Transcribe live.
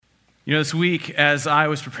You know, this week, as I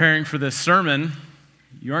was preparing for this sermon,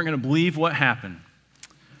 you aren't going to believe what happened.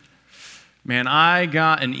 Man, I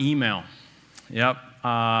got an email. Yep.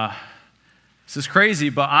 This is crazy,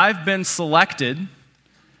 but I've been selected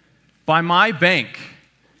by my bank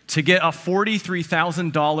to get a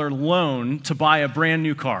 $43,000 loan to buy a brand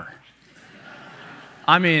new car.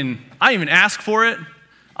 I mean, I didn't even ask for it.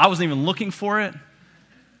 I wasn't even looking for it.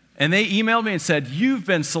 And they emailed me and said, "You've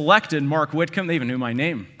been selected, Mark Whitcomb." They even knew my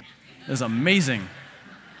name. It was amazing.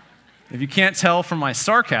 If you can't tell from my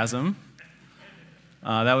sarcasm,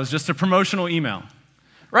 that was just a promotional email.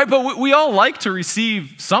 Right, but we all like to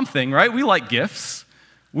receive something, right? We like gifts.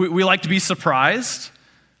 We like to be surprised.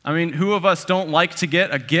 I mean, who of us don't like to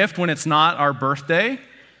get a gift when it's not our birthday?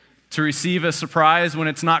 To receive a surprise when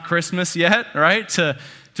it's not Christmas yet, right? To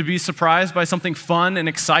be surprised by something fun and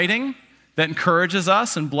exciting that encourages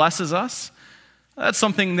us and blesses us. That's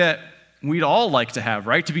something that we'd all like to have,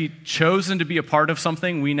 right? To be chosen to be a part of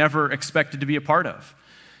something we never expected to be a part of.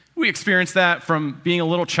 We experience that from being a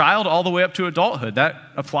little child all the way up to adulthood. That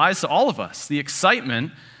applies to all of us, the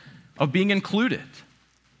excitement of being included.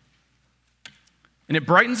 And it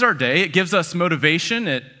brightens our day. It gives us motivation.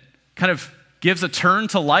 It kind of gives a turn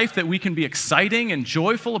to life that we can be exciting and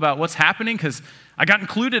joyful about what's happening because I got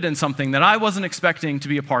included in something that I wasn't expecting to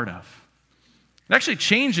be a part of. It actually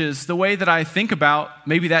changes the way that I think about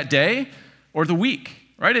maybe that day or the week,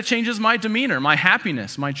 right? It changes my demeanor, my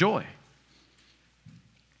happiness, my joy.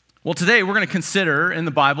 Well, today we're going to consider in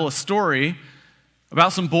the Bible a story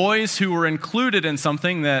about some boys who were included in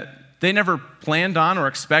something that they never planned on or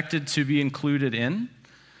expected to be included in.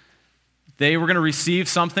 They were going to receive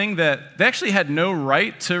something that they actually had no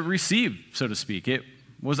right to receive, so to speak. It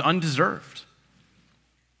was undeserved.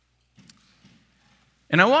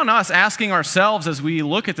 And I want us asking ourselves as we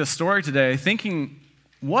look at this story today, thinking,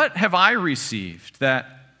 what have I received that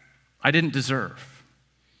I didn't deserve?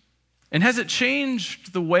 And has it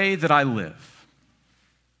changed the way that I live?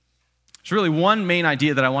 There's really one main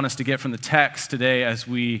idea that I want us to get from the text today as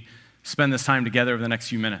we spend this time together over the next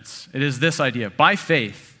few minutes. It is this idea: by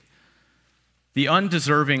faith, the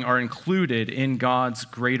undeserving are included in God's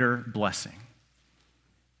greater blessing.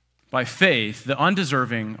 By faith, the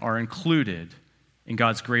undeserving are included in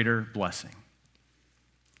God's greater blessing.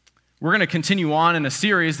 We're going to continue on in a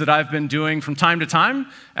series that I've been doing from time to time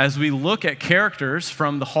as we look at characters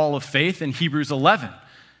from the Hall of Faith in Hebrews 11.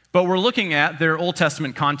 But we're looking at their Old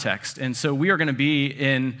Testament context. And so we are going to be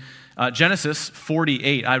in Genesis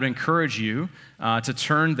 48. I would encourage you to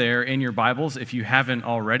turn there in your Bibles if you haven't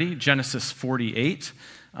already. Genesis 48.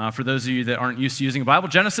 For those of you that aren't used to using a Bible,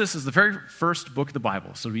 Genesis is the very first book of the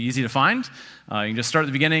Bible. So it'll be easy to find. You can just start at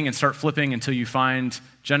the beginning and start flipping until you find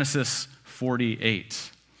Genesis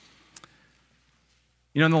 48.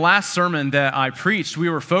 You know, in the last sermon that I preached, we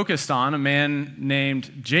were focused on a man named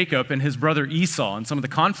Jacob and his brother Esau and some of the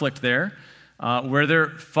conflict there, where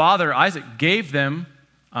their father Isaac gave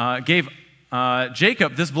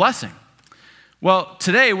Jacob this blessing. Well,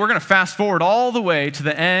 today we're going to fast forward all the way to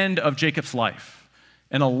the end of Jacob's life.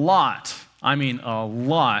 And a lot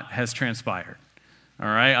has transpired. All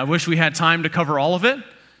right, I wish we had time to cover all of it,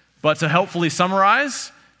 but to helpfully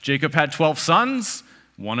summarize, Jacob had 12 sons.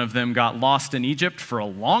 One of them got lost in Egypt for a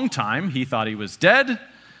long time. He thought he was dead.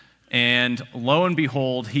 And lo and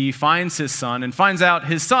behold, he finds his son and finds out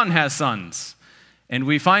his son has sons. And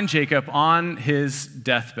we find Jacob on his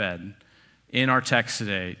deathbed in our text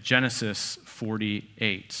today, Genesis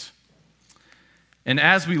 48. And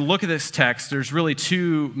as we look at this text, there's really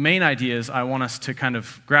two main ideas I want us to kind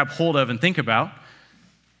of grab hold of and think about.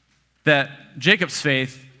 That Jacob's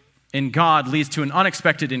faith in God leads to an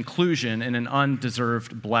unexpected inclusion and an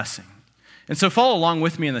undeserved blessing. And so follow along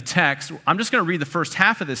with me in the text. I'm just going to read the first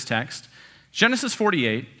half of this text, Genesis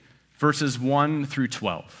 48, verses 1 through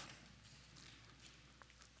 12.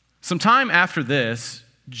 Sometime after this,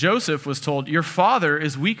 Joseph was told, "Your father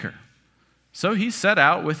is weaker." So he set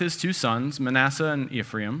out with his two sons, Manasseh and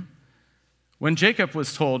Ephraim. When Jacob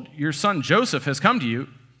was told, "Your son Joseph has come to you,"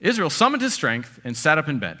 Israel summoned his strength and sat up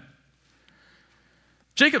in bed.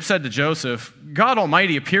 Jacob said to Joseph, "God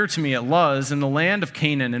Almighty appeared to me at Luz in the land of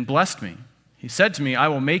Canaan and blessed me. He said to me, 'I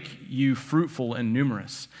will make you fruitful and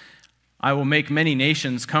numerous. I will make many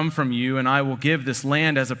nations come from you, and I will give this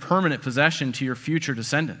land as a permanent possession to your future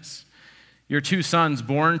descendants. Your two sons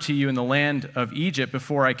born to you in the land of Egypt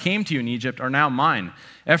before I came to you in Egypt are now mine.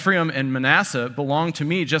 Ephraim and Manasseh belong to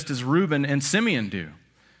me just as Reuben and Simeon do.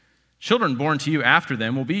 Children born to you after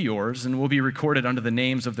them will be yours and will be recorded under the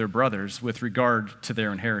names of their brothers with regard to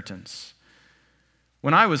their inheritance.'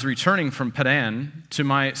 When I was returning from Padan, to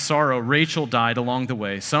my sorrow, Rachel died along the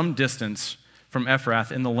way, some distance from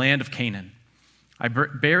Ephrath in the land of Canaan. I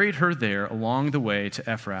buried her there along the way to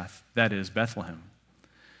Ephrath, that is, Bethlehem.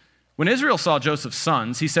 When Israel saw Joseph's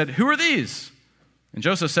sons, he said, 'Who are these?' And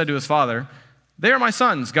Joseph said to his father, 'They are my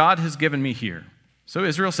sons God has given me here.' So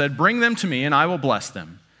Israel said, 'Bring them to me, and I will bless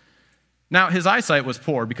them.' Now his eyesight was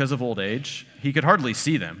poor because of old age. He could hardly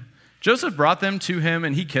see them. Joseph brought them to him,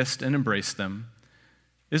 and he kissed and embraced them.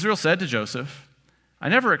 Israel said to Joseph, 'I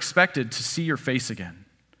never expected to see your face again,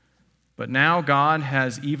 but now God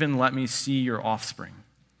has even let me see your offspring.'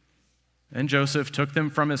 Then Joseph took them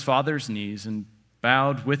from his father's knees and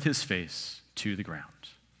bowed with his face to the ground."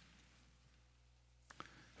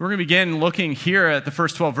 We're going to begin looking here at the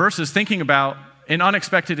first 12 verses, thinking about an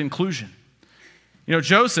unexpected inclusion.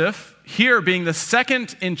 Joseph, here being the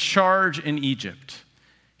second in charge in Egypt,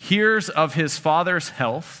 hears of his father's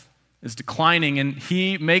health is declining, and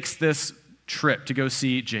he makes this trip to go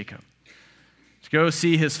see Jacob, to go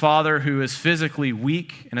see his father who is physically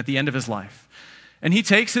weak and at the end of his life. And he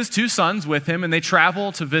takes his two sons with him, and they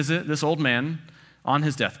travel to visit this old man on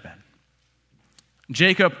his deathbed.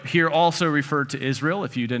 Jacob here also referred to Israel.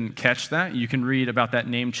 If you didn't catch that, you can read about that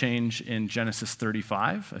name change in Genesis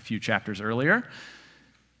 35, a few chapters earlier.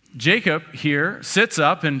 Jacob here sits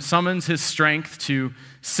up and summons his strength to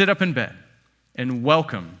sit up in bed and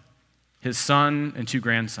welcome his son and two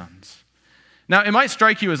grandsons. Now, it might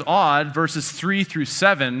strike you as odd, verses 3 through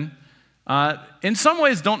 7, in some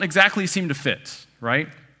ways don't exactly seem to fit, right?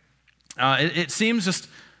 It seems just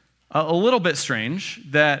a little bit strange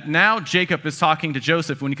that now Jacob is talking to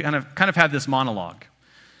Joseph when you kind of have this monologue.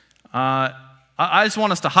 I just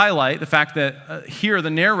want us to highlight the fact that here the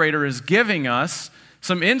narrator is giving us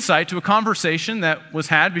some insight to a conversation that was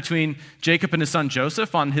had between Jacob and his son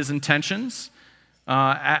Joseph on his intentions,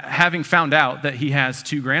 having found out that he has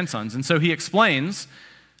two grandsons. And so he explains,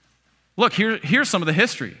 look, here's some of the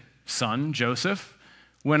history. Son Joseph,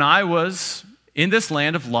 when I was in this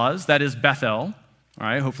land of Luz, that is Bethel, all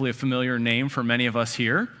right, hopefully a familiar name for many of us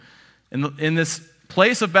here. In this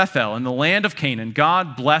place of Bethel, in the land of Canaan,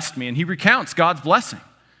 God blessed me, and he recounts God's blessing,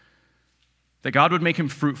 that God would make him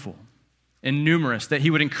fruitful and numerous, that he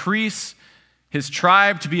would increase his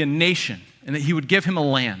tribe to be a nation, and that he would give him a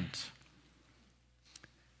land.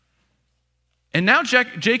 And now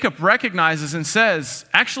Jacob recognizes and says,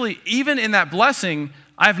 actually, even in that blessing,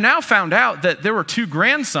 I've now found out that there were two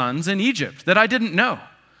grandsons in Egypt that I didn't know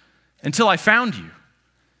until I found you.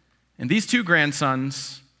 And these two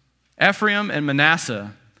grandsons, Ephraim and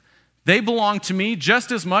Manasseh, they belong to me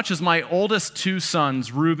just as much as my oldest two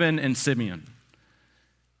sons, Reuben and Simeon.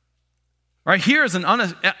 Right, here is an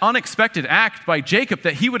unexpected act by Jacob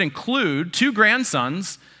that he would include two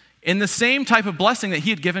grandsons in the same type of blessing that he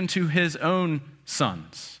had given to his own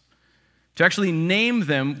sons, to actually name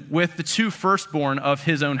them with the two firstborn of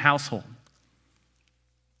his own household.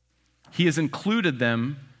 He has included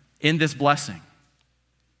them in this blessing.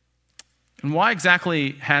 And why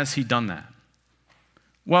exactly has he done that?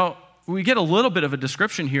 Well, we get a little bit of a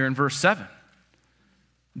description here in verse 7.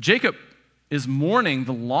 Jacob is mourning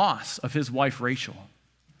the loss of his wife Rachel,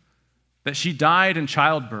 that she died in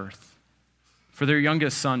childbirth for their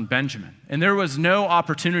youngest son Benjamin. And there was no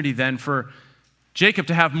opportunity then for Jacob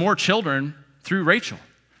to have more children through Rachel.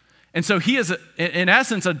 And so he has, in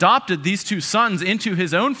essence, adopted these two sons into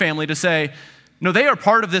his own family to say, no, they are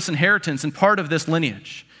part of this inheritance and part of this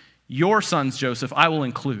lineage. Your sons, Joseph, I will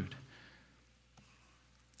include.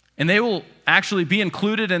 And they will actually be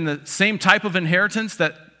included in the same type of inheritance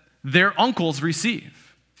that their uncles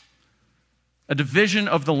receive. A division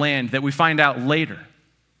of the land that we find out later.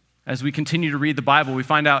 As we continue to read the Bible, we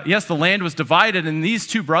find out, yes, the land was divided, and these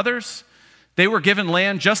two brothers, they were given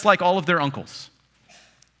land just like all of their uncles.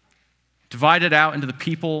 Divided out into the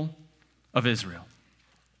people of Israel.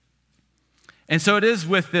 And so it is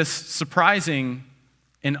with this surprising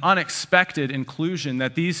and unexpected inclusion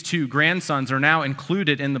that these two grandsons are now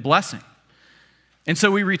included in the blessing. And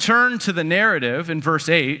so we return to the narrative in verse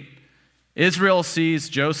 8. Israel sees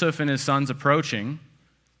Joseph and his sons approaching,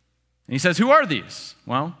 and he says, who are these?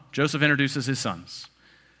 Well, Joseph introduces his sons.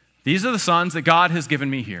 These are the sons that God has given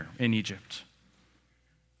me here in Egypt.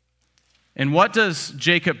 And what does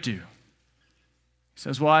Jacob do? He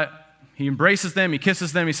says, well, he embraces them, he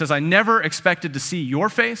kisses them, he says, I never expected to see your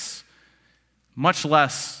face, much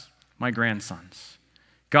less my grandsons.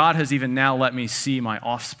 God has even now let me see my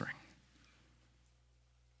offspring.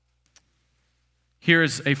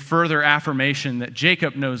 Here's a further affirmation that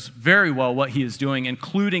Jacob knows very well what he is doing,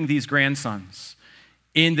 including these grandsons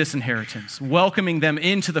in this inheritance, welcoming them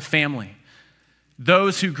into the family.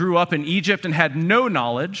 Those who grew up in Egypt and had no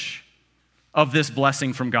knowledge of this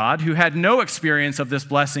blessing from God, who had no experience of this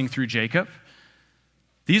blessing through Jacob,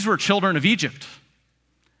 These were children of Egypt,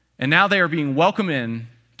 and now they are being welcomed in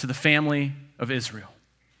to the family of Israel,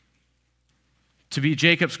 to be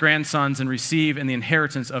Jacob's grandsons and receive in the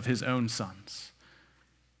inheritance of his own sons.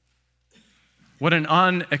 What an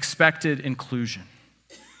unexpected inclusion.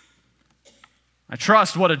 I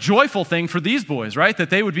trust what a joyful thing for these boys, right? That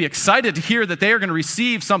they would be excited to hear that they are going to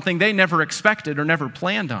receive something they never expected or never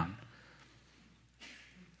planned on.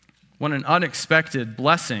 What an unexpected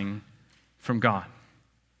blessing from God.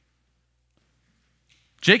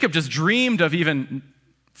 Jacob just dreamed of even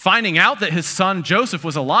finding out that his son Joseph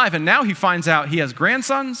was alive, and now he finds out he has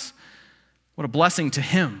grandsons. What a blessing to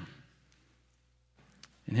him,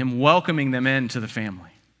 and him welcoming them into the family.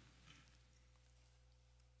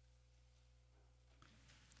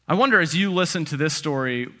 I wonder, as you listen to this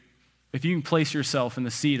story, if you can place yourself in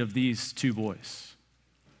the seat of these two boys.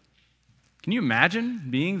 Can you imagine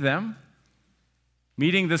being them?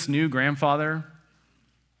 Meeting this new grandfather,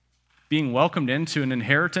 being welcomed into an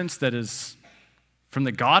inheritance that is from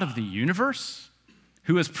the God of the universe,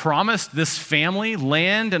 who has promised this family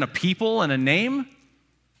land and a people and a name?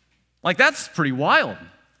 Like, that's pretty wild.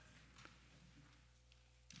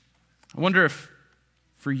 I wonder if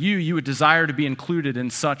for you, you would desire to be included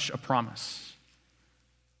in such a promise.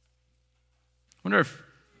 I wonder if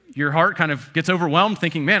your heart kind of gets overwhelmed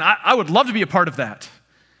thinking, man, I would love to be a part of that.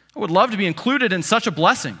 I would love to be included in such a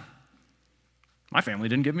blessing. My family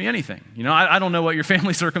didn't give me anything. I don't know what your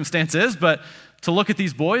family circumstance is, but to look at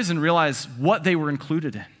these boys and realize what they were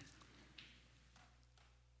included in.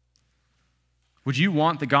 Would you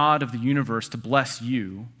want the God of the universe to bless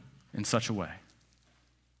you in such a way?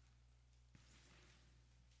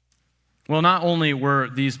 Well, not only were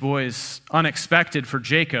these boys unexpected for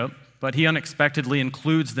Jacob, but he unexpectedly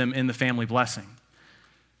includes them in the family blessing.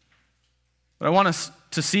 But I want us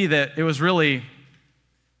to see that it was really,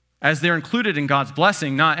 as they're included in God's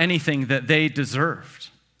blessing, not anything that they deserved.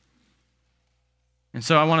 And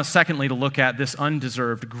so I want us secondly to look at this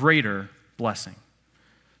undeserved greater blessing.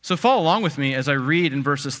 So follow along with me as I read in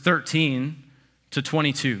verses 13 to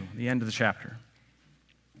 22, the end of the chapter.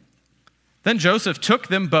 Then Joseph took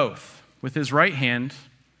them both with his right hand,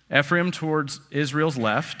 Ephraim towards Israel's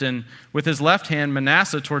left, and with his left hand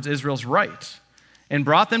Manasseh towards Israel's right, and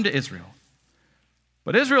brought them to Israel.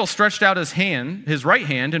 But Israel stretched out his right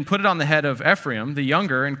hand, and put it on the head of Ephraim, the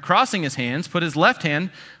younger, and crossing his hands, put his left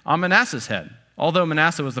hand on Manasseh's head, although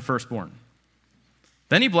Manasseh was the firstborn.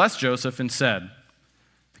 Then he blessed Joseph and said,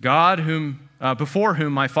 "The God before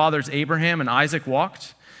whom my fathers Abraham and Isaac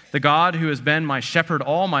walked, the God who has been my shepherd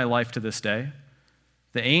all my life to this day,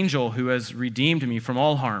 the angel who has redeemed me from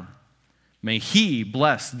all harm, may he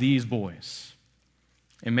bless these boys,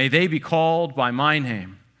 and may they be called by my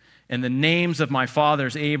name, and the names of my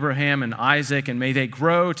fathers Abraham and Isaac, and may they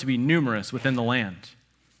grow to be numerous within the land."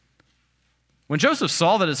 When Joseph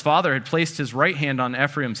saw that his father had placed his right hand on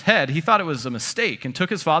Ephraim's head, he thought it was a mistake, and took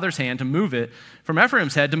his father's hand to move it from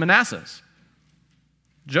Ephraim's head to Manasseh's.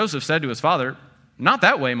 Joseph said to his father, "Not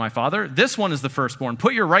that way, my father. This one is the firstborn.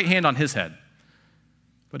 Put your right hand on his head."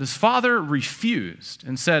 But his father refused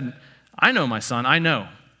and said, "I know, my son, I know.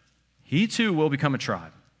 He too will become a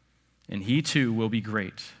tribe, and he too will be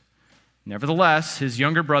great. Nevertheless, his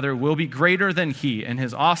younger brother will be greater than he, and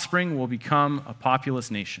his offspring will become a populous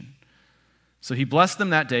nation." So he blessed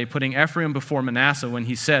them that day, putting Ephraim before Manasseh, when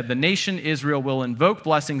he said, "The nation Israel will invoke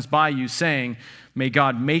blessings by you, saying, 'May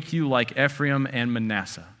God make you like Ephraim and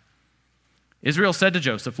Manasseh.'" Israel said to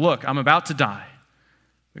Joseph, "Look, I'm about to die,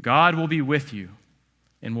 but God will be with you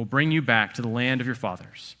and will bring you back to the land of your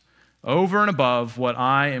fathers. Over and above what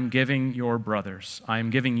I am giving your brothers, I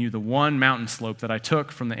am giving you the one mountain slope that I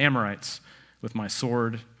took from the Amorites with my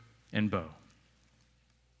sword and bow."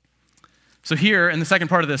 So here, in the second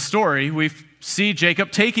part of this story, we see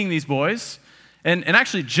Jacob taking these boys and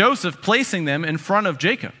actually Joseph placing them in front of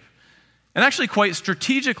Jacob, and actually quite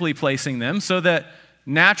strategically placing them so that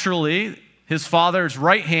naturally his father's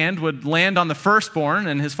right hand would land on the firstborn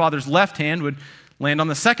and his father's left hand would land on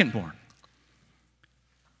the secondborn.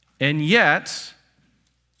 And yet,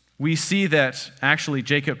 we see that actually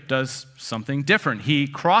Jacob does something different. He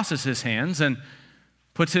crosses his hands and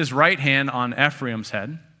puts his right hand on Ephraim's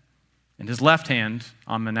head and his left hand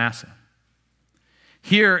on Manasseh.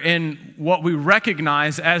 Here, in what we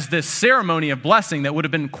recognize as this ceremony of blessing that would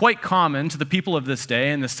have been quite common to the people of this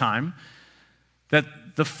day and this time,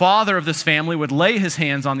 that the father of this family would lay his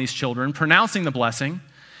hands on these children, pronouncing the blessing,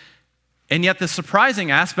 and yet the surprising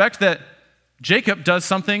aspect that Jacob does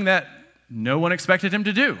something that no one expected him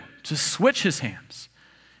to do, to switch his hands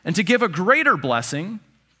and to give a greater blessing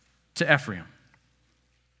to Ephraim.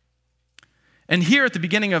 And here at the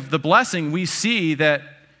beginning of the blessing, we see that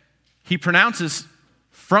he pronounces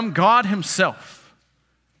from God himself,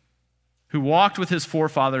 who walked with his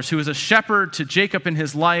forefathers, who was a shepherd to Jacob in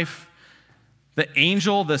his life, the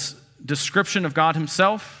angel, this description of God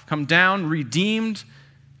himself, come down, redeemed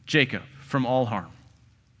Jacob from all harm.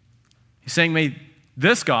 He's saying, may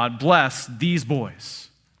this God bless these boys,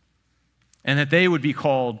 and that they would be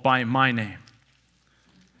called by my name.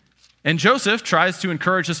 And Joseph tries to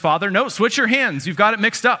encourage his father, no, switch your hands, you've got it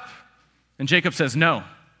mixed up. And Jacob says, no,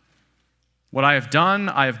 what I have done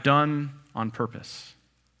on purpose.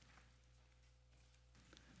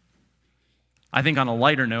 I think on a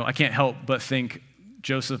lighter note, I can't help but think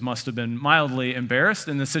Joseph must have been mildly embarrassed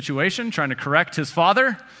in this situation, trying to correct his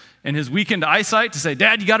father and his weakened eyesight to say,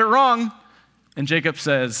 Dad, you got it wrong. And Jacob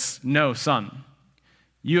says, no, son,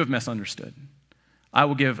 you have misunderstood. I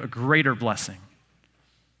will give a greater blessing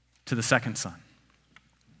to the second son.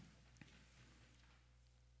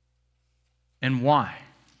 And why?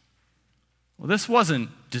 Well, this wasn't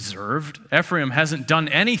deserved. Ephraim hasn't done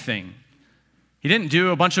anything. He didn't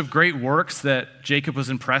do a bunch of great works that Jacob was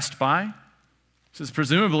impressed by. This is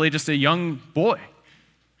presumably just a young boy.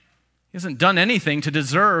 He hasn't done anything to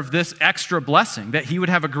deserve this extra blessing, that he would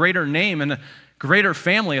have a greater name and a greater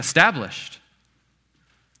family established.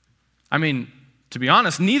 I mean, to be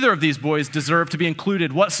honest, neither of these boys deserve to be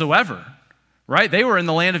included whatsoever, right? They were in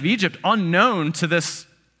the land of Egypt, unknown to this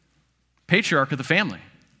patriarch of the family.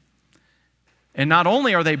 And not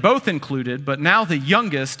only are they both included, but now the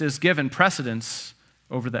youngest is given precedence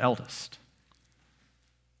over the eldest.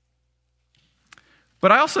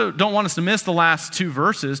 But I also don't want us to miss the last two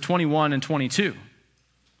verses, 21 and 22.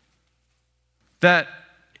 That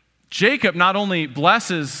Jacob not only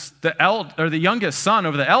blesses the youngest son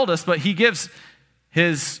over the eldest, but he gives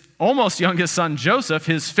his almost youngest son, Joseph,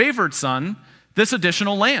 his favored son, this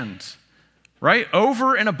additional land, right?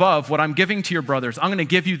 Over and above what I'm giving to your brothers, I'm going to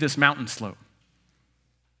give you this mountain slope.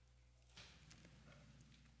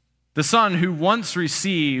 The son who once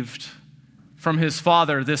received from his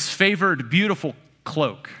father this favored, beautiful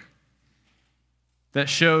cloak that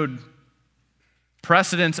showed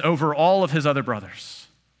precedence over all of his other brothers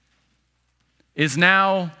is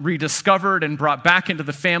now rediscovered and brought back into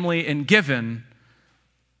the family and given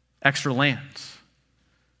extra land.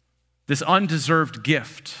 This undeserved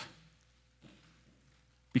gift.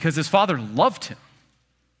 Because his father loved him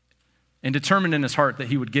and determined in his heart that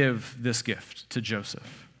he would give this gift to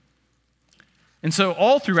Joseph. And so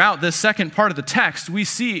all throughout this second part of the text, we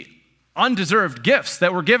see undeserved gifts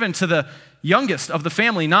that were given to the youngest of the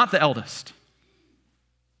family, not the eldest.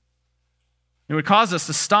 It would cause us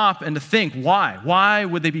to stop and to think, why? Why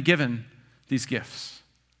would they be given these gifts?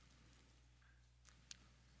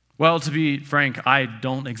 Well, to be frank, I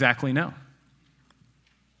don't exactly know.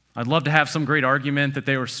 I'd love to have some great argument that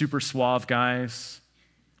they were super suave guys,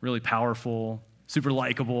 really powerful, super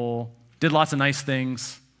likable, did lots of nice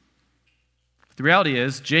things. But the reality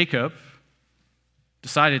is, Jacob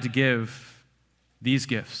decided to give these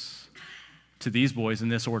gifts to these boys in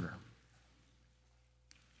this order.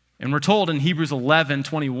 And we're told in Hebrews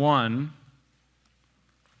 11:21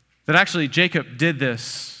 that actually Jacob did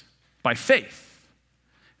this by faith.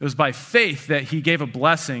 It was by faith that he gave a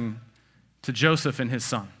blessing to Joseph and his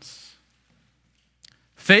sons.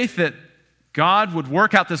 Faith that God would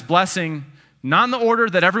work out this blessing not in the order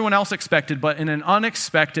that everyone else expected, but in an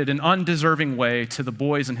unexpected and undeserving way to the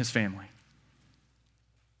boys and his family.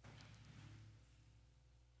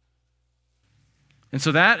 And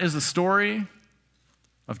so that is the story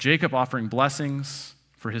of Jacob offering blessings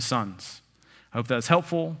for his sons. I hope that's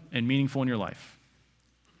helpful and meaningful in your life.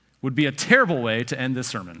 Would be a terrible way to end this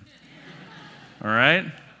sermon. All right?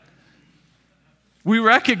 We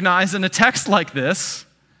recognize in a text like this,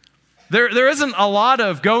 there isn't a lot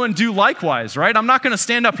of go and do likewise, right? I'm not going to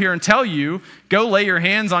stand up here and tell you, go lay your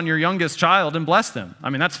hands on your youngest child and bless them. I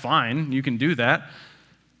mean, that's fine. You can do that.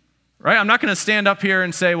 Right? I'm not going to stand up here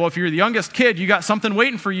and say, well, if you're the youngest kid, you got something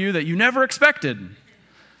waiting for you that you never expected.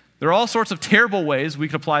 There are all sorts of terrible ways we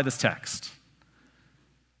could apply this text.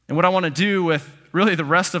 And what I want to do with really the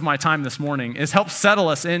rest of my time this morning is help settle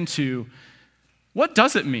us into what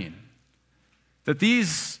does it mean that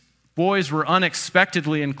these boys were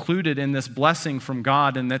unexpectedly included in this blessing from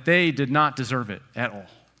God and that they did not deserve it at all.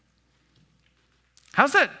 How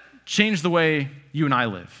does that change the way you and I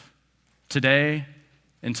live today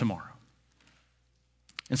and tomorrow?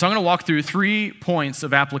 And so I'm going to walk through 3 points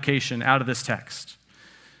of application out of this text.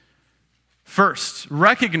 First,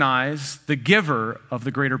 recognize the giver of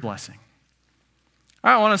the greater blessing.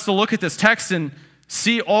 I want us to look at this text and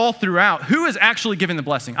see all throughout who is actually giving the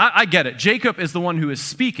blessing. I get it. Jacob is the one who is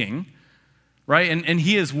speaking, right? And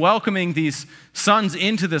he is welcoming these sons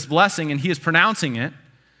into this blessing, and he is pronouncing it.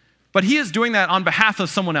 But he is doing that on behalf of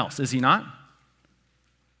someone else, is he not?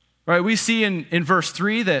 Right? We see in verse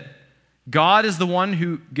 3 that God is the one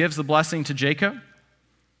who gives the blessing to Jacob.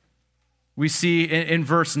 We see in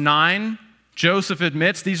verse 9, Joseph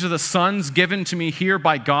admits, these are the sons given to me here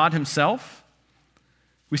by God himself.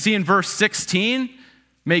 We see in verse 16,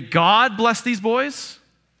 may God bless these boys.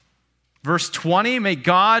 Verse 20, may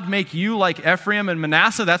God make you like Ephraim and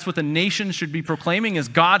Manasseh. That's what the nation should be proclaiming, is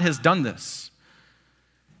God has done this.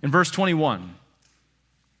 In verse 21,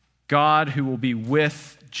 God who will be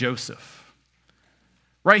with Joseph.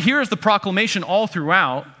 Right here is the proclamation all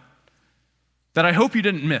throughout that I hope you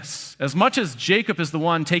didn't miss. As much as Jacob is the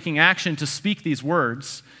one taking action to speak these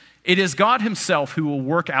words, it is God himself who will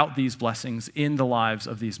work out these blessings in the lives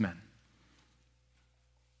of these men.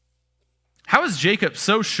 How is Jacob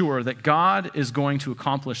so sure that God is going to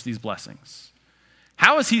accomplish these blessings?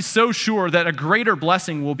 How is he so sure that a greater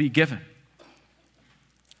blessing will be given?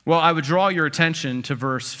 Well, I would draw your attention to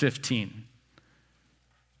verse 15,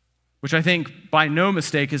 which I think by no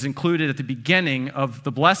mistake is included at the beginning of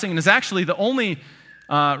the blessing, and is actually the only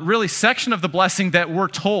really section of the blessing that we're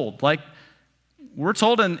told. Like, we're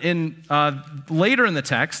told in later in the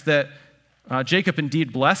text that Jacob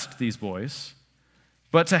indeed blessed these boys,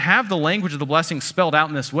 but to have the language of the blessing spelled out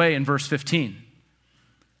in this way in verse 15,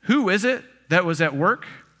 who is it that was at work?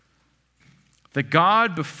 The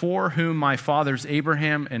God before whom my fathers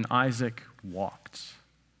Abraham and Isaac walked.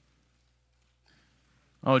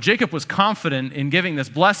 Oh, Jacob was confident in giving this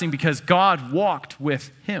blessing because God walked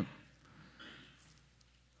with him.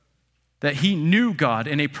 That he knew God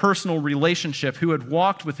in a personal relationship, who had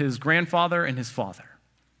walked with his grandfather and his father.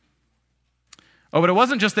 Oh, but it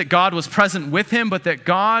wasn't just that God was present with him, but that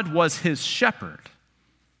God was his shepherd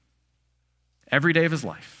every day of his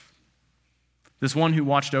life. This one who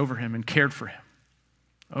watched over him and cared for him.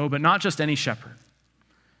 Oh, but not just any shepherd.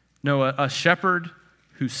 No, a shepherd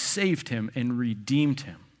who saved him and redeemed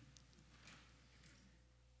him.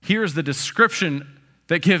 Here's the description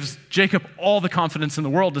that gives Jacob all the confidence in the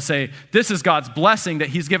world to say, this is God's blessing that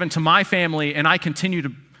he's given to my family, and I continue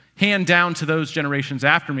to hand down to those generations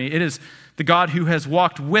after me. It is the God who has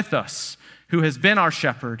walked with us, who has been our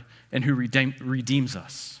shepherd, and who redeems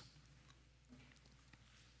us.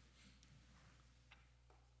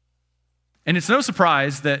 And it's no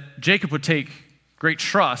surprise that Jacob would take great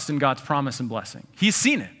trust in God's promise and blessing. He's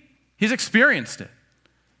seen it. He's experienced it.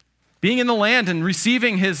 Being in the land and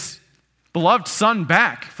receiving his beloved son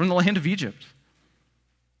back from the land of Egypt.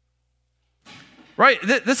 Right?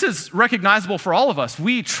 This is recognizable for all of us.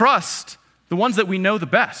 We trust the ones that we know the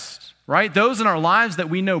best, right? Those in our lives that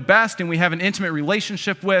we know best and we have an intimate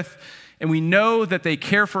relationship with, and we know that they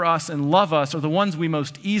care for us and love us, are the ones we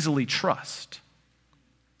most easily trust.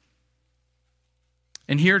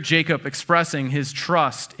 And here Jacob expressing his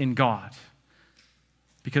trust in God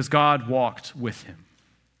because God walked with him.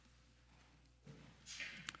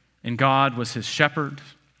 And God was his shepherd,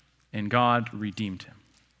 and God redeemed him.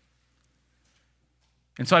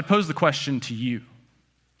 And so I'd pose the question to you.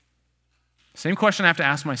 Same question I have to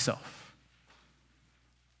ask myself.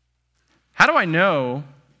 How do I know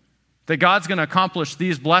that God's going to accomplish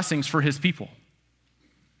these blessings for his people?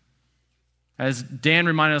 As Dan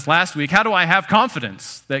reminded us last week, how do I have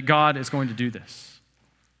confidence that God is going to do this?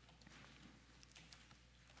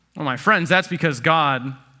 Well, my friends, that's because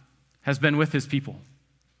God has been with his people.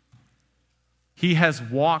 He has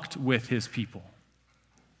walked with his people.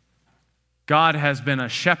 God has been a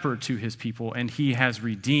shepherd to his people, and he has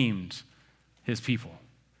redeemed his people.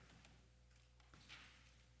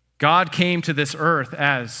 God came to this earth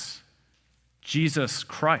as Jesus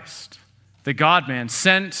Christ, the God-man,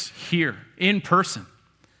 sent here in person.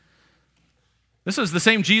 This is the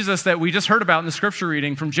same Jesus that we just heard about in the scripture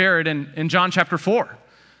reading from Jared in John chapter 4.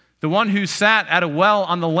 The one who sat at a well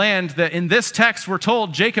on the land that in this text we're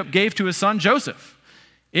told Jacob gave to his son Joseph.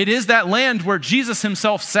 It is that land where Jesus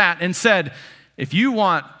himself sat and said, if you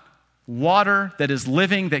want water that is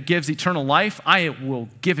living, that gives eternal life, I will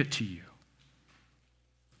give it to you.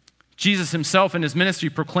 Jesus himself in his ministry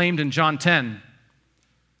proclaimed in John 10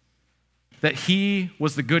 that he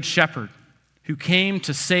was the good shepherd who came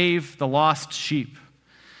to save the lost sheep.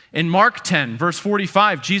 In Mark 10, verse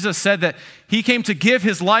 45, Jesus said that he came to give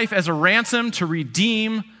his life as a ransom to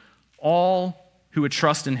redeem all who would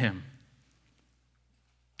trust in him.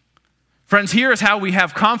 Friends, here is how we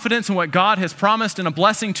have confidence in what God has promised and a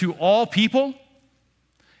blessing to all people,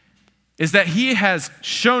 is that he has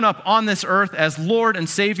shown up on this earth as Lord and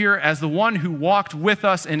Savior, as the one who walked with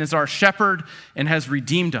us and is our shepherd and has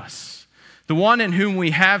redeemed us. The one in whom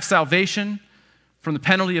we have salvation, from the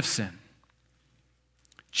penalty of sin.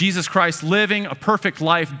 Jesus Christ living a perfect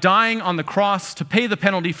life, dying on the cross to pay the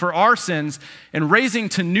penalty for our sins, and raising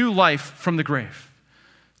to new life from the grave.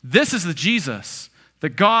 This is the Jesus, the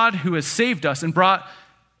God who has saved us and brought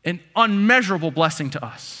an unmeasurable blessing to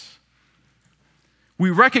us. We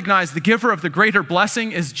recognize the giver of the greater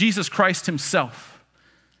blessing is Jesus Christ himself,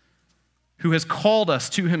 who has called us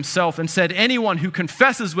to himself and said, anyone who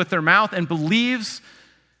confesses with their mouth and believes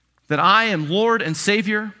that I am Lord and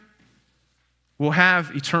Savior will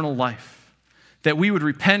have eternal life, that we would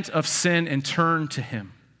repent of sin and turn to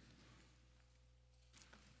him.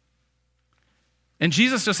 And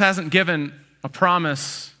Jesus just hasn't given a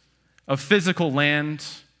promise of physical land,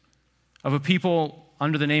 of a people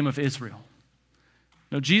under the name of Israel.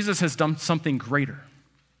 No, Jesus has done something greater.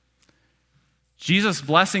 Jesus'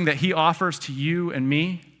 blessing that he offers to you and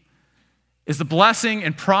me is the blessing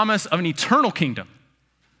and promise of an eternal kingdom,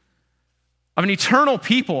 of an eternal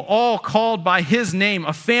people, all called by his name,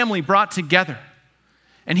 a family brought together.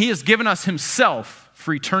 And he has given us himself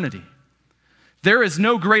for eternity. There is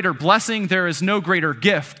no greater blessing, there is no greater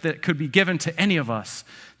gift that could be given to any of us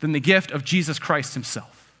than the gift of Jesus Christ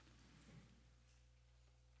himself.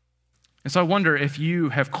 And so I wonder if you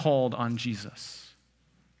have called on Jesus,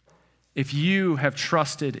 if you have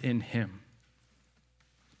trusted in him,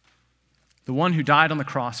 the one who died on the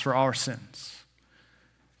cross for our sins,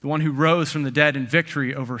 the one who rose from the dead in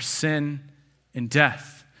victory over sin and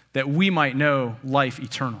death, that we might know life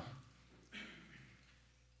eternal.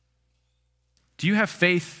 Do you have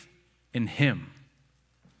faith in him?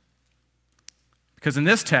 Because in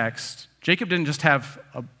this text, Jacob didn't just have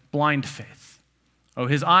a blind faith. Oh,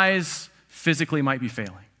 his eyes physically might be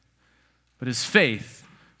failing, but his faith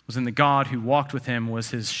was in the God who walked with him, was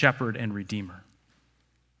his shepherd and redeemer.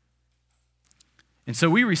 And so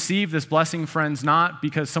we receive this blessing, friends, not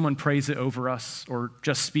because someone prays it over us or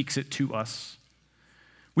just speaks it to us.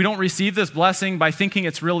 We don't receive this blessing by thinking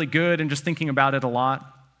it's really good and just thinking about it a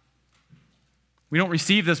lot. We don't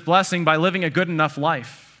receive this blessing by living a good enough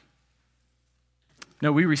life.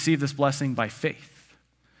 No, we receive this blessing by faith,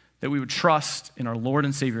 that we would trust in our Lord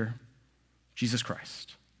and Savior, Jesus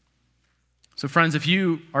Christ. So friends, if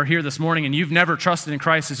you are here this morning and you've never trusted in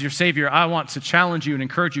Christ as your Savior, I want to challenge you and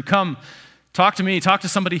encourage you. Come, talk to me, talk to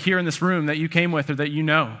somebody here in this room that you came with or that you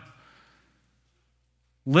know.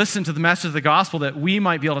 Listen to the message of the gospel that we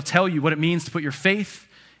might be able to tell you what it means to put your faith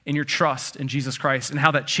and your trust in Jesus Christ and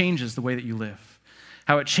how that changes the way that you live,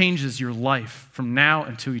 how it changes your life from now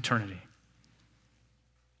into eternity.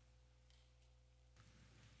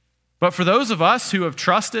 But for those of us who have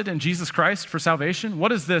trusted in Jesus Christ for salvation, what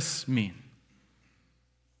does this mean?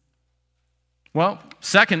 Well,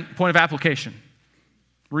 second point of application.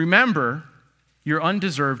 Remember your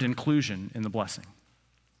undeserved inclusion in the blessing.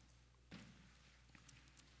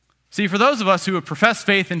 See, for those of us who have professed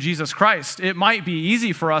faith in Jesus Christ, it might be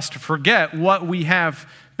easy for us to forget what we have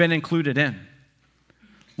been included in.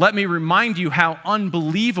 Let me remind you how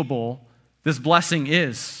unbelievable this blessing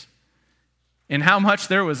is and how much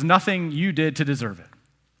there was nothing you did to deserve it,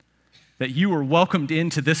 that you were welcomed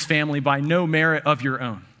into this family by no merit of your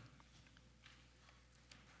own.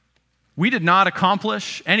 We did not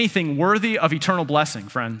accomplish anything worthy of eternal blessing,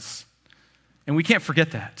 friends, and we can't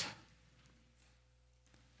forget that.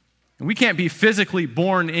 And we can't be physically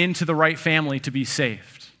born into the right family to be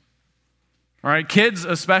saved. All right, kids,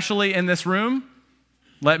 especially in this room,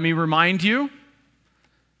 let me remind you,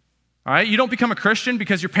 all right, you don't become a Christian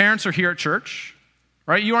because your parents are here at church,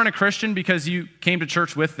 right? You aren't a Christian because you came to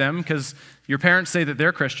church with them because your parents say that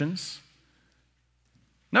they're Christians.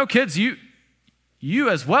 No, kids, you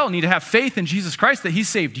as well need to have faith in Jesus Christ that he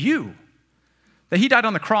saved you, that he died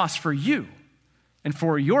on the cross for you and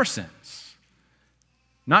for your sins,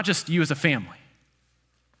 not just you as a family.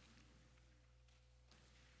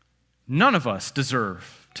 None of us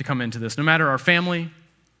deserve to come into this, no matter our family,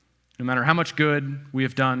 no matter how much good we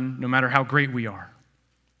have done, no matter how great we are.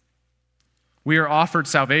 We are offered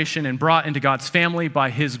salvation and brought into God's family by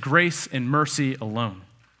his grace and mercy alone.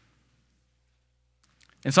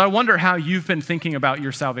 And so I wonder how you've been thinking about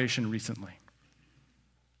your salvation recently.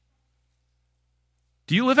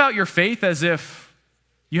 Do you live out your faith as if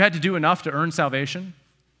you had to do enough to earn salvation?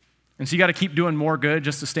 And so you got to keep doing more good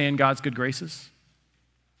just to stay in God's good graces?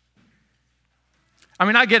 I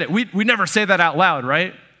mean, I get it. We never say that out loud,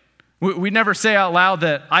 right? We never say out loud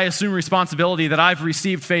that I assume responsibility, that I've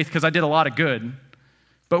received faith because I did a lot of good.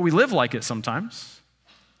 But we live like it sometimes.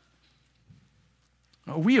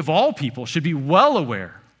 We of all people should be well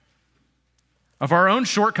aware of our own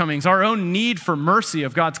shortcomings, our own need for mercy,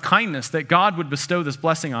 of God's kindness, that God would bestow this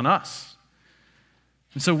blessing on us.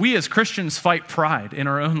 And so we as Christians fight pride in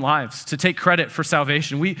our own lives to take credit for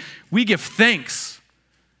salvation. We give thanks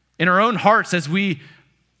in our own hearts as we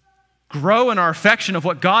grow in our affection of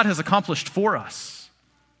what God has accomplished for us.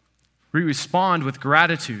 We respond with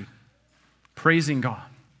gratitude, praising God.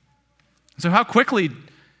 So how quickly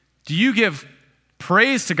do you give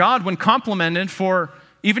praise to God when complimented for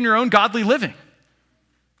even your own godly living?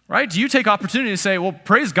 Right? Do you take opportunity to say, well,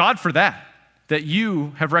 praise God for that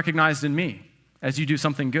you have recognized in me as you do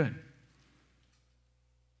something good?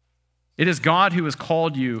 It is God who has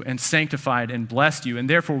called you and sanctified and blessed you, and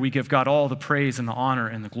therefore we give God all the praise and the honor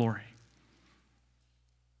and the glory.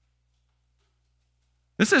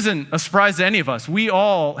 This isn't a surprise to any of us. We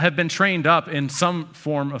all have been trained up in some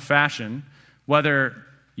form of fashion, whether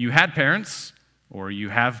you had parents or you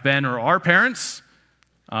have been or are parents.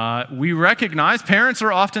 We recognize parents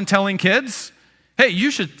are often telling kids, hey,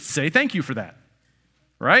 you should say thank you for that,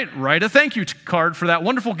 right? Write a thank you card for that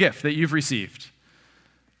wonderful gift that you've received.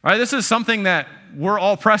 Right? This is something that we're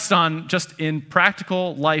all pressed on just in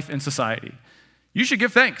practical life and society. You should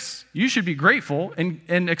give thanks. You should be grateful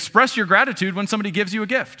and express your gratitude when somebody gives you a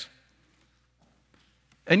gift.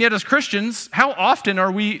 And yet as Christians, how often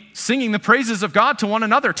are we singing the praises of God to one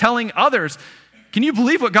another, telling others, can you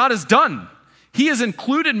believe what God has done? He has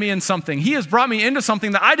included me in something. He has brought me into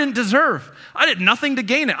something that I didn't deserve. I did nothing to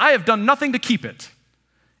gain it. I have done nothing to keep it.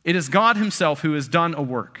 It is God himself who has done a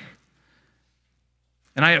work.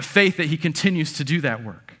 And I have faith that he continues to do that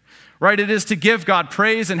work. Right? It is to give God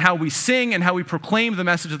praise in how we sing and how we proclaim the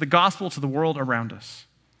message of the gospel to the world around us.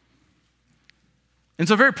 And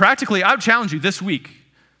so very practically, I would challenge you this week,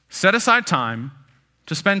 set aside time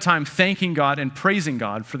to spend time thanking God and praising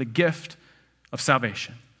God for the gift of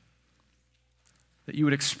salvation. That you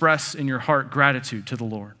would express in your heart gratitude to the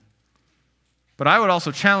Lord. But I would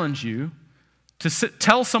also challenge you to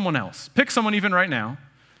tell someone else, pick someone even right now,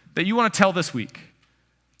 that you want to tell this week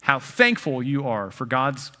how thankful you are for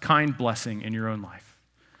God's kind blessing in your own life,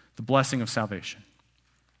 the blessing of salvation.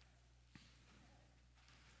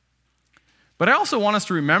 But I also want us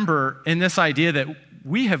to remember in this idea that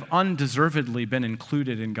we have undeservedly been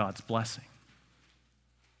included in God's blessing.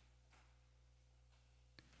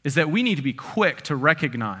 Is that we need to be quick to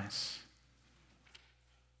recognize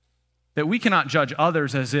that we cannot judge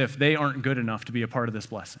others as if they aren't good enough to be a part of this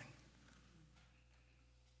blessing.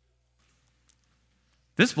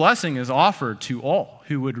 This blessing is offered to all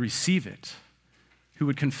who would receive it, who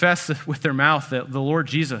would confess with their mouth that the Lord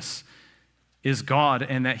Jesus is God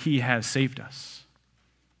and that he has saved us.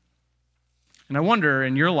 And I wonder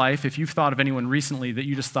in your life if you've thought of anyone recently that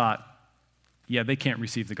you just thought, yeah, they can't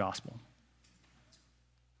receive the gospel.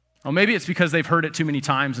 Or maybe it's because they've heard it too many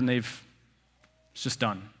times and it's just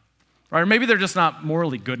done. Right? Or maybe they're just not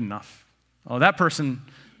morally good enough. Oh, that person,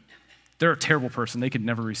 they're a terrible person. They could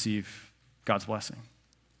never receive God's blessing.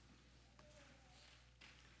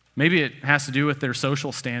 Maybe it has to do with their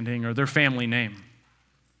social standing or their family name.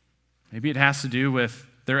 Maybe it has to do with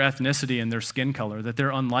their ethnicity and their skin color, that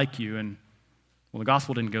they're unlike you, and, well, the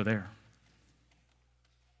gospel didn't go there.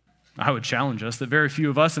 I would challenge us that very few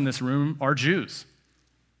of us in this room are Jews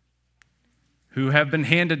who have been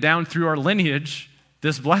handed down through our lineage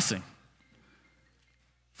this blessing.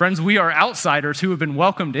 Friends, we are outsiders who have been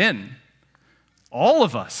welcomed in. All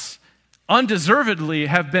of us undeservedly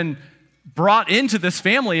have been brought into this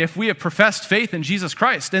family if we have professed faith in Jesus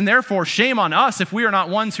Christ. And therefore, shame on us if we are not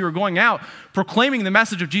ones who are going out proclaiming the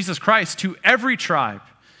message of Jesus Christ to every tribe,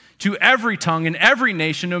 to every tongue, and every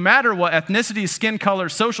nation, no matter what ethnicity, skin color,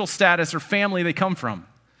 social status, or family they come from.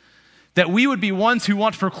 That we would be ones who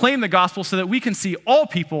want to proclaim the gospel so that we can see all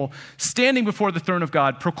people standing before the throne of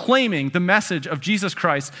God, proclaiming the message of Jesus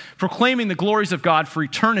Christ, proclaiming the glories of God for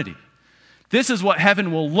eternity. This is what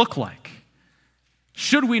heaven will look like.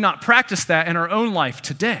 Should we not practice that in our own life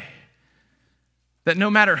today? That no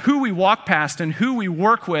matter who we walk past and who we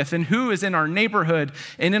work with and who is in our neighborhood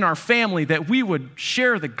and in our family, that we would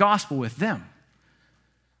share the gospel with them.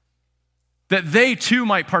 That they too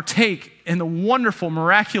might partake in the wonderful,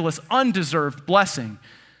 miraculous, undeserved blessing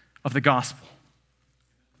of the gospel.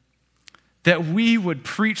 That we would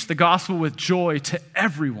preach the gospel with joy to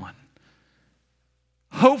everyone.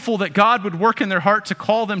 Hopeful that God would work in their heart to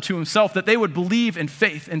call them to himself, that they would believe in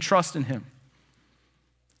faith and trust in him.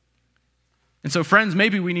 And so, friends,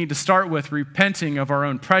 maybe we need to start with repenting of our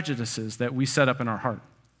own prejudices that we set up in our heart.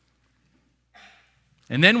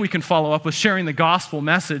 And then we can follow up with sharing the gospel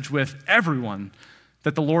message with everyone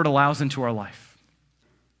that the Lord allows into our life.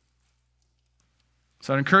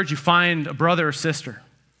 So I'd encourage you, find a brother or sister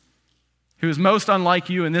who is most unlike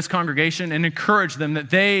you in this congregation and encourage them that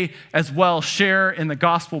they as well share in the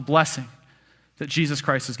gospel blessing that Jesus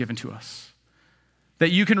Christ has given to us. That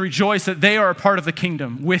you can rejoice that they are a part of the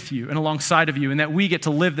kingdom with you and alongside of you, and that we get to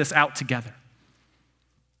live this out together.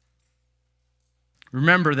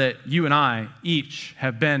 Remember that you and I each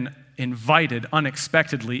have been invited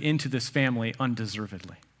unexpectedly into this family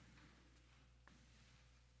undeservedly.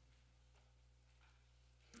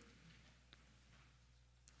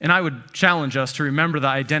 And I would challenge us to remember the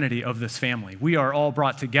identity of this family. We are all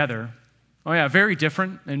brought together, very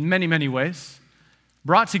different in many, many ways,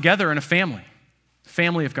 brought together in a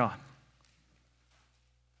family of God.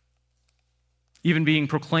 Even being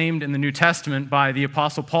proclaimed in the New Testament by the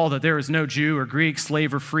Apostle Paul that there is no Jew or Greek,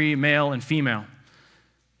 slave or free, male and female,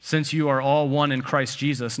 since you are all one in Christ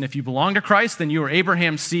Jesus. And if you belong to Christ, then you are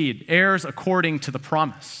Abraham's seed, heirs according to the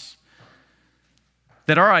promise.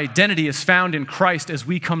 That our identity is found in Christ as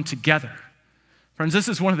we come together. Friends, this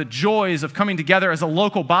is one of the joys of coming together as a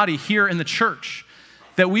local body here in the church,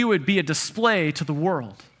 that we would be a display to the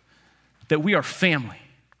world, that we are family,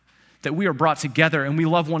 that we are brought together and we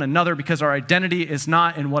love one another because our identity is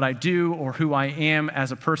not in what I do or who I am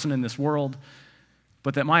as a person in this world,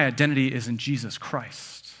 but that my identity is in Jesus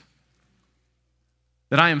Christ.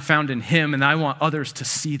 That I am found in him, and I want others to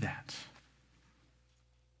see that.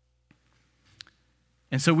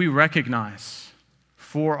 And so we recognize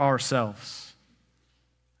for ourselves,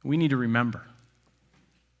 we need to remember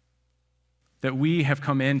that we have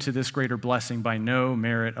come into this greater blessing by no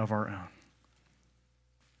merit of our own.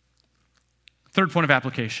 Third point of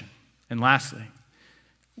application, and lastly,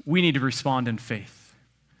 we need to respond in faith.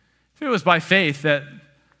 If it was by faith that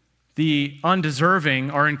the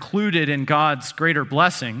undeserving are included in God's greater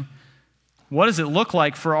blessing, what does it look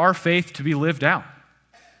like for our faith to be lived out?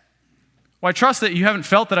 Well, I trust that you haven't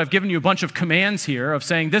felt that I've given you a bunch of commands here of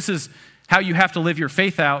saying this is how you have to live your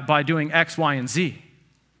faith out by doing X, Y, and Z.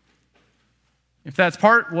 If that's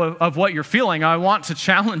part of what you're feeling, I want to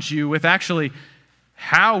challenge you with actually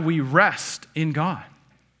how we rest in God.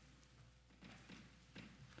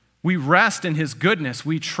 We rest in his goodness,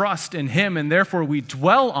 we trust in him, and therefore we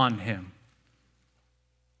dwell on him.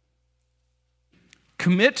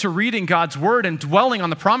 Commit to reading God's word and dwelling on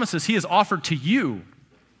the promises he has offered to you.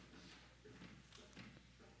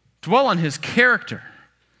 Dwell on his character,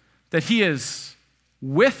 that he is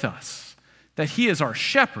with us, that he is our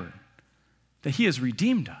shepherd, that he has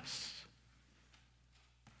redeemed us.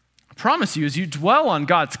 I promise you, as you dwell on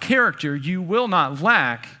God's character, you will not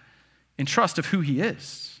lack in trust of who he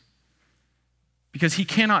is, because he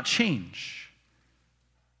cannot change.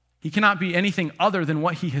 He cannot be anything other than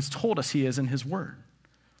what he has told us he is in his word.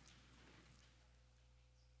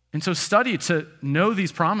 And so study to know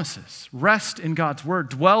these promises. Rest in God's word.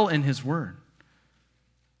 Dwell in his word.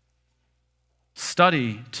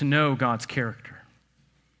 Study to know God's character.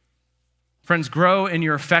 Friends, grow in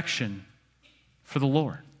your affection for the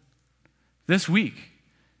Lord. This week,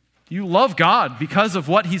 you love God because of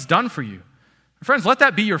what he's done for you. Friends, let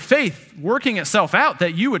that be your faith working itself out,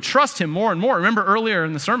 that you would trust him more and more. Remember earlier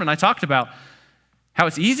in the sermon, I talked about how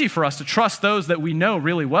it's easy for us to trust those that we know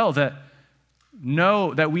really well, that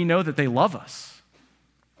we know that they love us.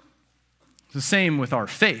 It's the same with our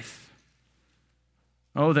faith.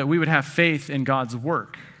 Oh, that we would have faith in God's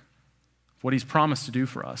work, what he's promised to do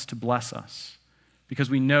for us, to bless us, because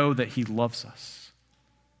we know that he loves us.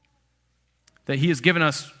 That he has given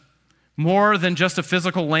us more than just a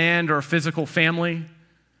physical land or a physical family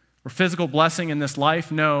or physical blessing in this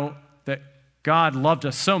life. No, that God loved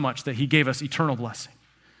us so much that he gave us eternal blessing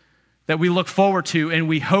that we look forward to and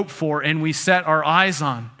we hope for and we set our eyes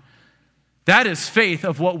on. That is faith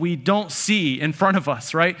of what we don't see in front of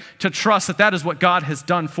us, right? To trust that that is what God has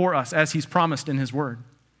done for us as he's promised in his word.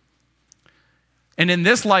 And in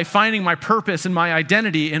this life, finding my purpose and my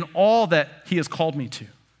identity in all that he has called me to.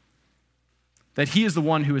 That he is the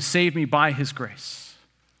one who has saved me by his grace.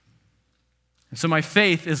 And so my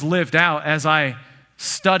faith is lived out as I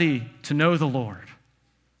study to know the Lord.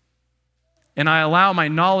 And I allow my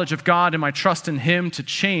knowledge of God and my trust in him to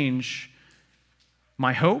change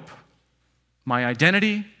my hope, my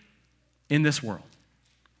identity in this world.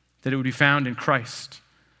 That it would be found in Christ,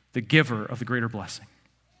 the giver of the greater blessing.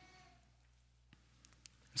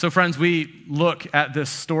 So friends, we look at this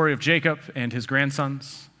story of Jacob and his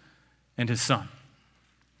grandsons and his son.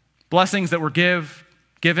 Blessings that were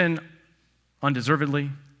given undeservedly,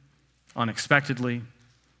 unexpectedly.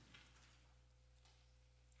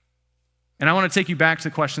 And I want to take you back to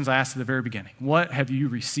the questions I asked at the very beginning. What have you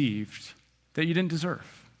received that you didn't deserve?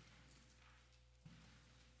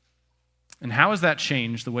 And how has that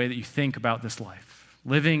changed the way that you think about this life?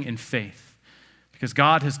 Living in faith. Because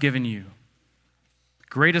God has given you the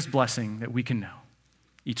greatest blessing that we can know.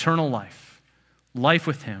 Eternal life. life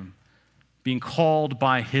with him, being called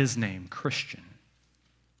by his name, Christian.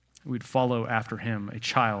 We'd follow after him, a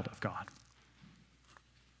child of God.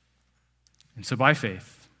 And so by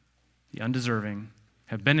faith, the undeserving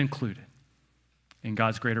have been included in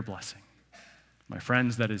God's greater blessing. My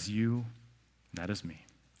friends, that is you, and that is me.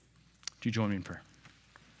 Would you join me in prayer?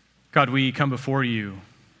 God, we come before you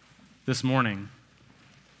this morning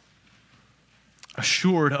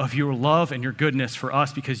assured of your love and your goodness for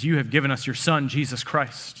us because you have given us your Son, Jesus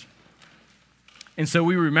Christ. And so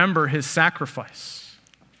we remember his sacrifice.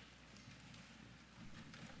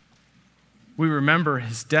 We remember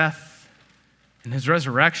his death and his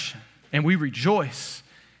resurrection, and we rejoice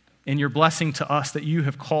in your blessing to us that you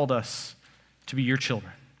have called us to be your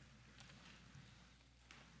children.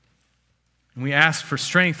 And we ask for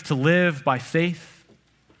strength to live by faith,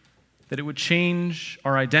 that it would change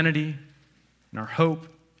our identity and our hope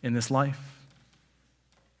in this life.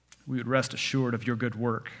 We would rest assured of your good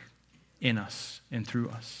work in us and through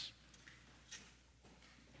us.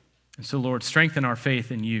 And so, Lord, strengthen our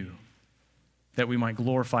faith in you, that we might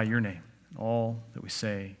glorify your name in all that we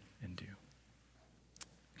say and do.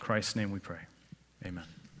 In Christ's name we pray.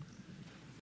 Amen.